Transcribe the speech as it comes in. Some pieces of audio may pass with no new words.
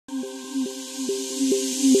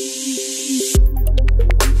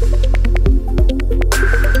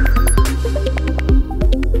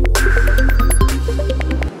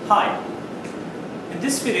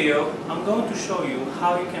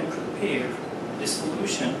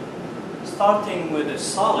solution, starting with a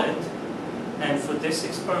solid. And for this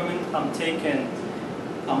experiment, I'm taking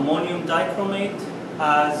ammonium dichromate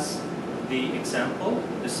as the example,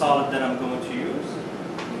 the solid that I'm going to use.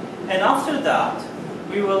 And after that,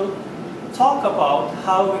 we will talk about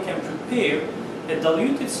how we can prepare a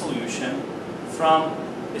diluted solution from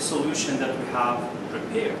the solution that we have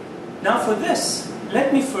prepared. Now for this,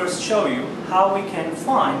 let me first show you how we can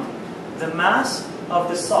find the mass of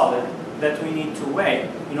the solid that we need to weigh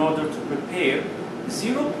in order to prepare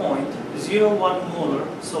 0.01 molar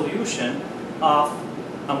solution of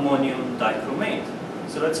ammonium dichromate.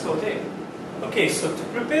 So let's go there. Okay, so to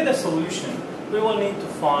prepare the solution, we will need to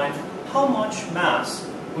find how much mass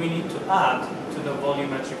we need to add to the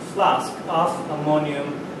volumetric flask of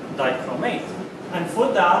ammonium dichromate. And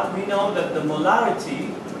for that, we know that the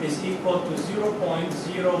molarity is equal to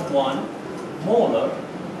 0.01 molar.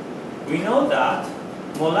 We know that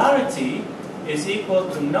molarity is equal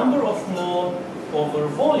to number of mole over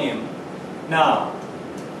volume. Now,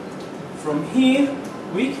 from here,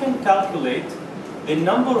 we can calculate the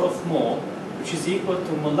number of mole, which is equal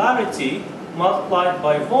to molarity multiplied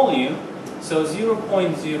by volume. So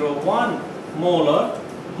 0.01 molar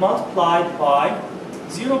multiplied by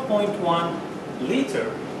 0.1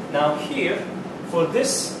 liter. Now here, for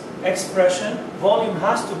this expression, volume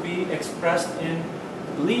has to be expressed in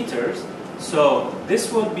liters. So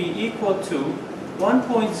this will be equal to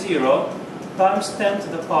 1.0 times 10 to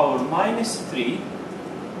the power minus 3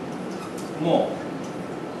 mole.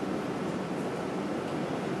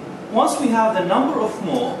 Once we have the number of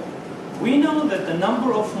mole, we know that the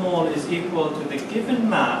number of mole is equal to the given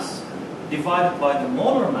mass divided by the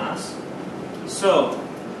molar mass. So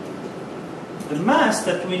the mass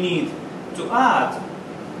that we need to add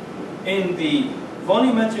in the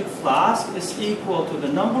volumetric flask is equal to the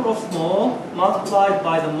number of mole multiplied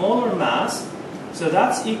by the molar mass. So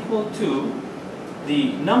that's equal to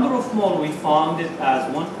the number of mole, we found it as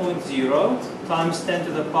 1.0 times 10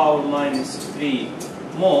 to the power minus 3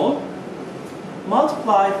 mole,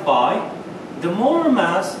 multiplied by the molar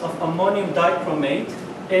mass of ammonium dichromate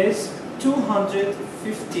is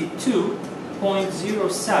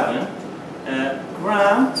 252.07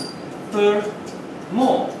 gram per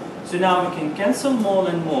mole. So now we can cancel mole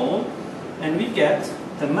and mole, and we get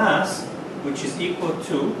the mass, which is equal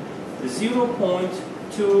to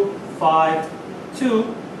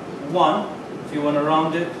 0.2521, if you want to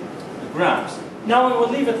round it, grams. Now we will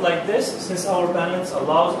leave it like this, since our balance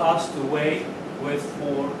allows us to weigh with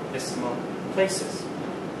 4 decimal places.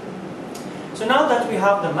 So now that we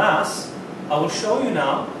have the mass, I will show you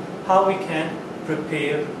now how we can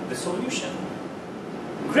prepare the solution.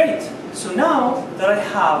 Great! So now that I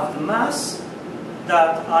have the mass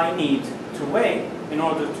that I need to weigh in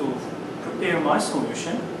order to prepare my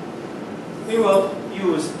solution, we will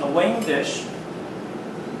use a weighing dish.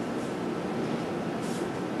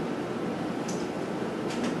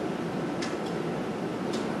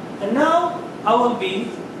 And now I will be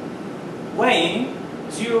weighing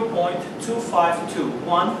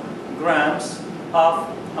 0.2521 grams of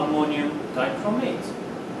ammonium dichromate.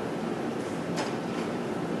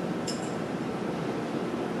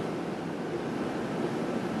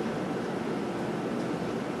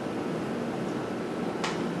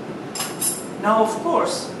 Now, of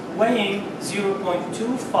course, weighing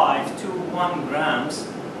 0.2521 grams,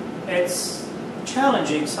 it's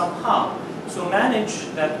challenging somehow. So manage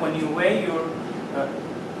that when you weigh your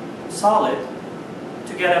solid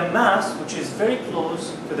to get a mass which is very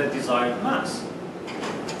close to the desired mass.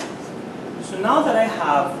 So now that I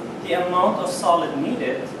have the amount of solid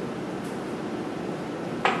needed,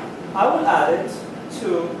 I will add it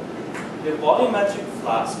to the volumetric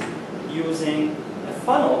flask using a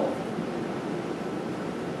funnel.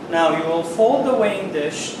 Now you will fold the weighing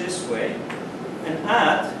dish this way and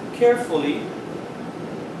add carefully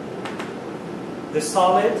the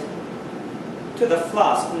solid to the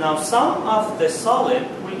flask. Now some of the solid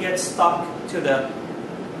will get stuck to the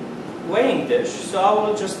weighing dish, so I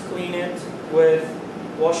will just clean it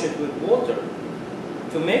wash it with water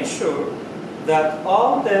to make sure that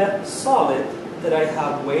all the solid that I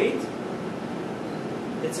have weighed,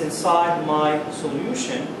 it's inside my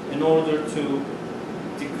solution in order to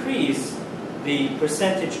decrease the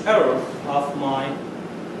percentage error of my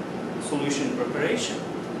solution preparation.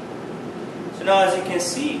 So now, as you can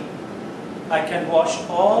see, I can wash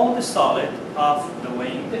all the solid off the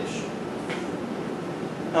weighing dish.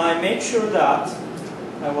 Now I make sure that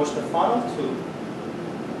I wash the funnel too.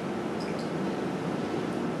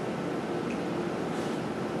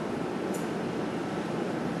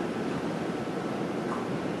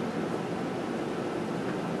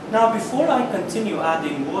 Now before I continue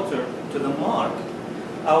adding water to the mark,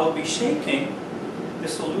 I will be shaking the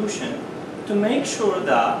solution to make sure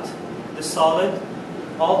that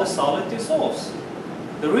all the solid dissolves.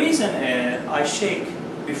 The reason I shake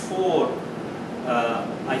before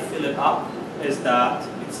I fill it up is that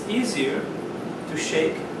it's easier to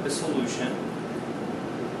shake the solution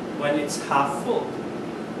when it's half full.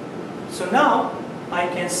 So now I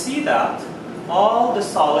can see that all the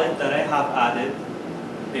solid that I have added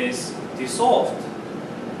is dissolved.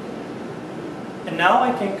 And now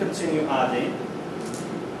I can continue adding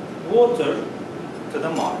water to the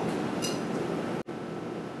mark.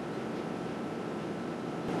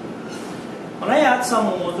 When I add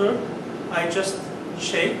some water, I just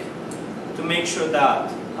shake to make sure that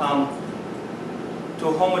to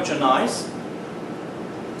homogenize.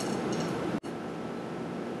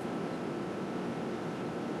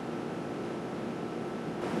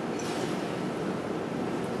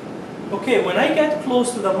 Okay, when I get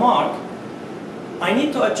close to the mark, I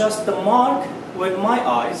need to adjust the mark with my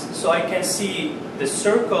eyes so I can see the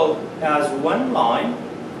circle as one line,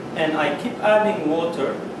 and I keep adding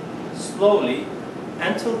water slowly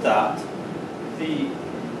until that the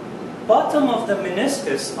bottom of the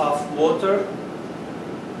meniscus of water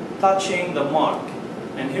touching the mark.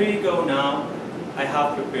 And here you go. Now I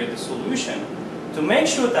have prepared the solution. To make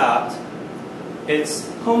sure that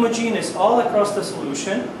it's homogeneous all across the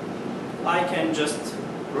solution, I can just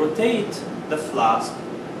rotate the flask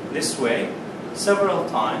this way several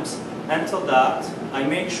times until that I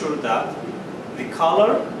make sure that the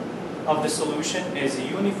color of the solution is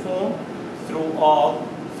uniform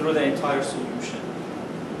through the entire solution.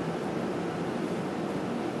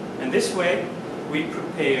 And this way we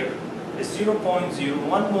prepare a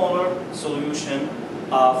 0.01 molar solution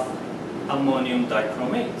of ammonium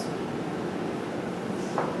dichromate.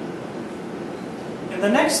 In the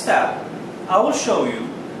next step, I will show you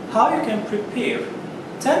how you can prepare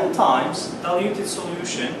 10 times diluted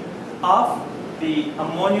solution of the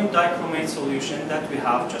ammonium dichromate solution that we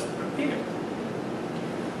have just prepared.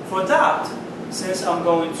 For that, since I'm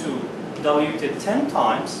going to dilute it 10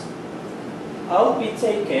 times, I'll be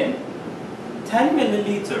taking 10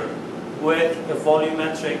 milliliter with a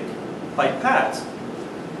volumetric pipette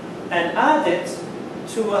and add it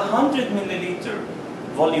to a 100 milliliter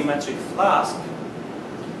volumetric flask,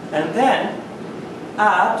 and then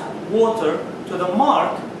add water to the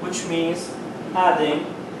mark, which means adding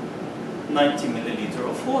 90 milliliter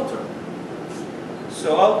of water.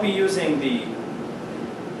 So I'll be using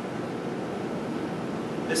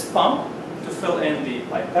this pump to fill in the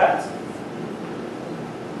pipette.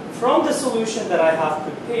 From the solution that I have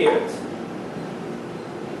prepared,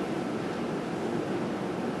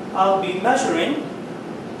 I'll be measuring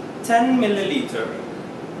 10 milliliter.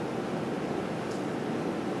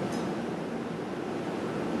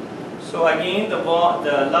 So again, the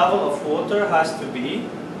level of water has to be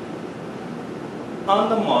on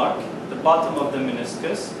the mark, the bottom of the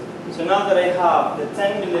meniscus. So now that I have the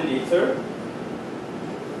 10 milliliter,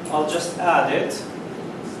 I'll just add it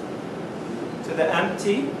to the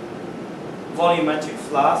empty volumetric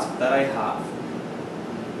flask that I have.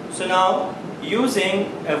 So now,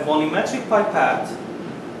 using a volumetric pipette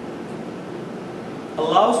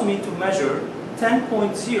allows me to measure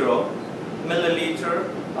 10.0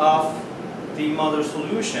 milliliter of the mother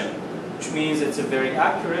solution, which means it's a very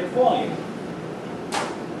accurate volume.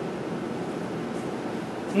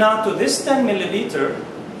 Now to this 10 milliliter,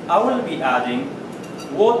 I will be adding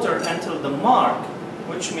water until the mark,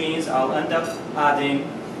 which means I'll end up adding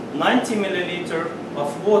 90 milliliter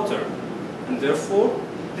of water, and therefore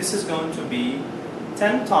this is going to be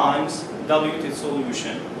 10 times diluted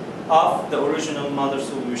solution of the original mother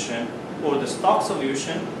solution or the stock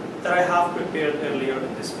solution that I have prepared earlier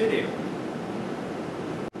in this video.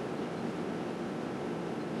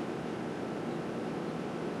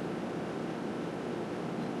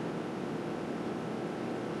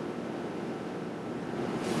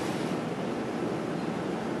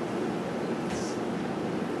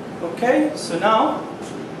 Okay, so now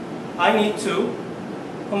I need to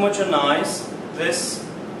homogenize this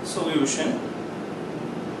solution.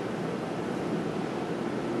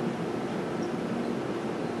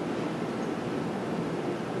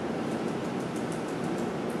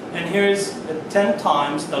 And here is a 10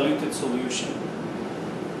 times diluted solution.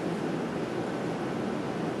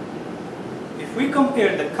 If we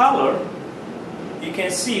compare the color, you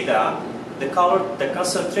can see that the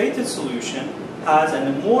concentrated solution has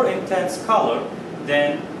a more intense color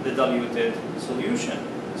than the diluted solution.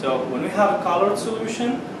 So when we have a colored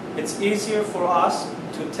solution, it's easier for us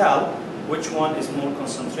to tell which one is more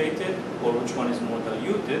concentrated or which one is more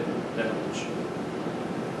diluted than which.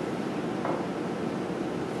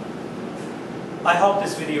 I hope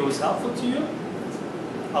this video was helpful to you.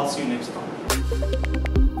 I'll see you next time.